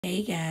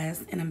Hey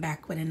guys, and I'm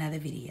back with another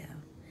video.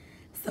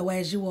 So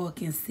as you all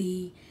can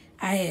see,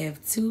 I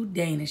have two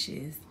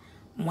danishes.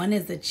 One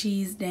is a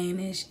cheese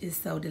danish, it's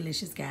so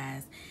delicious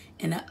guys,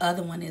 and the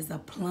other one is a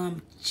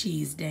plum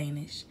cheese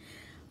danish.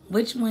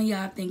 Which one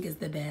y'all think is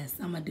the best?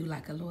 I'm gonna do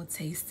like a little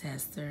taste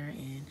tester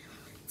and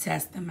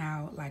test them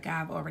out. Like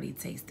I've already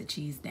tasted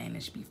cheese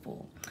danish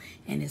before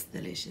and it's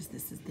delicious.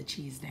 This is the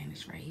cheese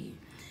danish right here,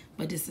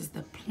 but this is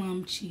the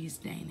plum cheese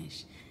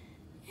danish.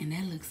 And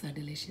that looks so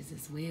delicious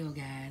as well,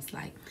 guys.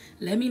 Like,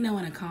 let me know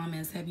in the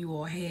comments, have you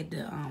all had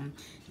the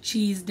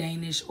cheese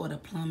Danish or the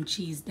plum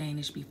cheese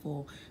Danish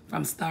before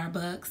from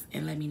Starbucks?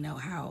 And let me know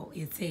how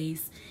it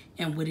tastes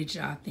and what did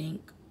y'all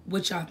think?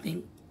 Which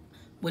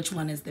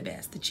one is the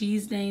best? The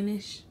cheese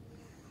Danish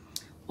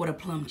or the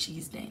plum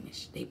cheese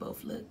Danish? They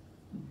both look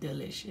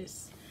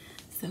delicious.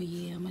 So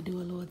yeah, I'm gonna do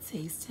a little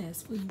taste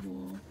test for you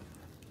all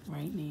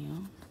right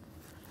now.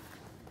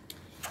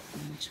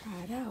 I'm gonna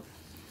try it out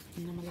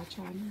and I'm gonna let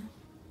y'all know.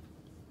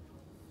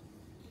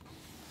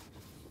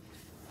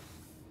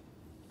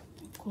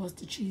 Of course,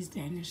 the cheese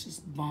Danish is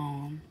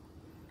bomb.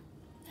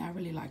 I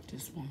really like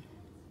this one.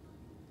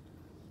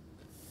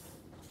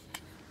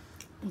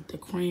 With the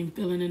cream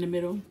filling in the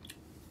middle.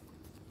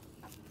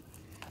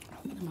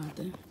 I'm about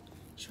to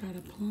try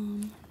the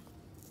plum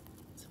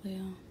as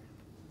well.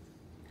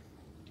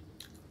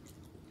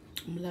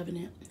 I'm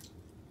loving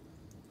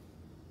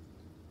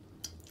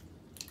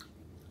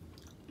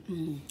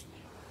it.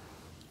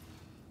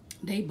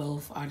 They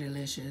both are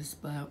delicious,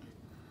 but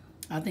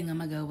I think I'm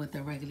gonna go with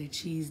the regular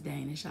cheese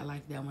Danish. I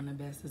like that one the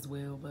best as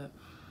well, but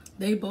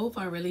they both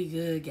are really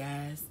good,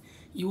 guys.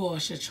 You all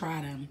should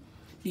try them.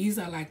 These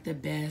are like the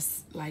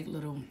best, like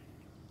little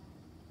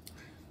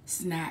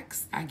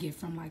snacks I get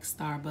from like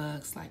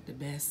Starbucks, like the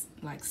best,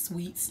 like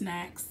sweet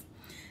snacks.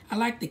 I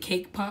like the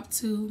cake pop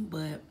too,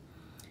 but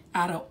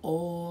out of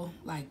all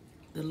like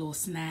the little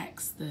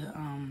snacks,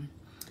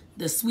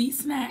 the sweet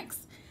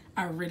snacks,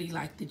 I really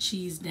like the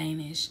cheese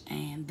Danish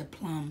and the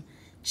plum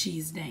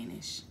cheese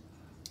Danish.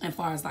 As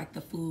far as like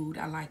the food,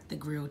 I like the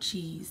grilled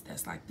cheese.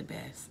 That's like the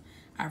best.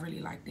 I really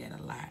like that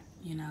a lot.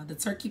 You know, the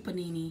turkey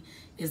panini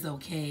is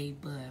okay,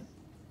 but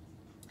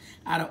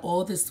out of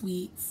all the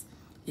sweets,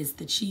 it's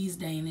the cheese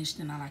Danish.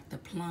 Then I like the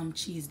plum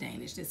cheese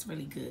Danish. That's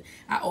really good.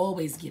 I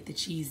always get the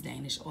cheese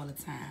Danish all the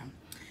time.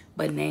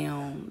 But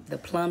now, the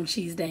plum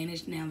cheese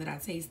Danish, now that I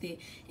taste it,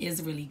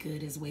 is really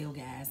good as well,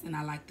 guys. And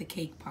I like the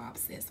cake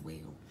pops as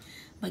well.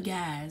 But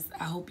guys,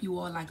 I hope you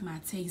all like my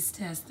taste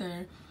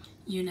tester,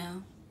 you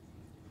know.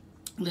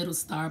 Little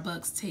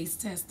Starbucks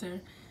taste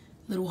tester,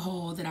 little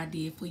haul that I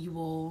did for you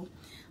all.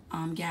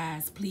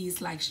 Guys,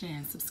 please like, share,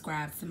 and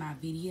subscribe to my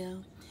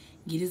video.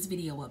 Give this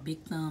video a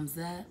big thumbs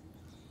up.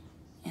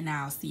 And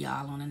I'll see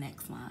y'all on the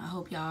next one. I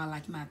hope y'all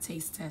like my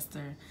taste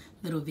tester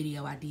little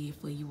video I did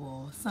for you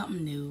all.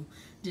 Something new.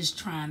 Just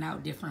trying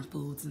out different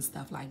foods and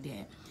stuff like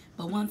that.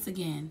 But once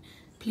again,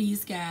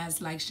 please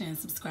guys, like, share, and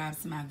subscribe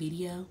to my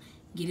video.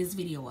 Give this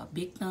video a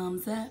big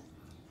thumbs up.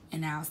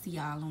 And I'll see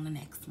y'all on the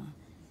next one.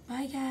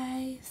 Bye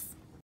guys.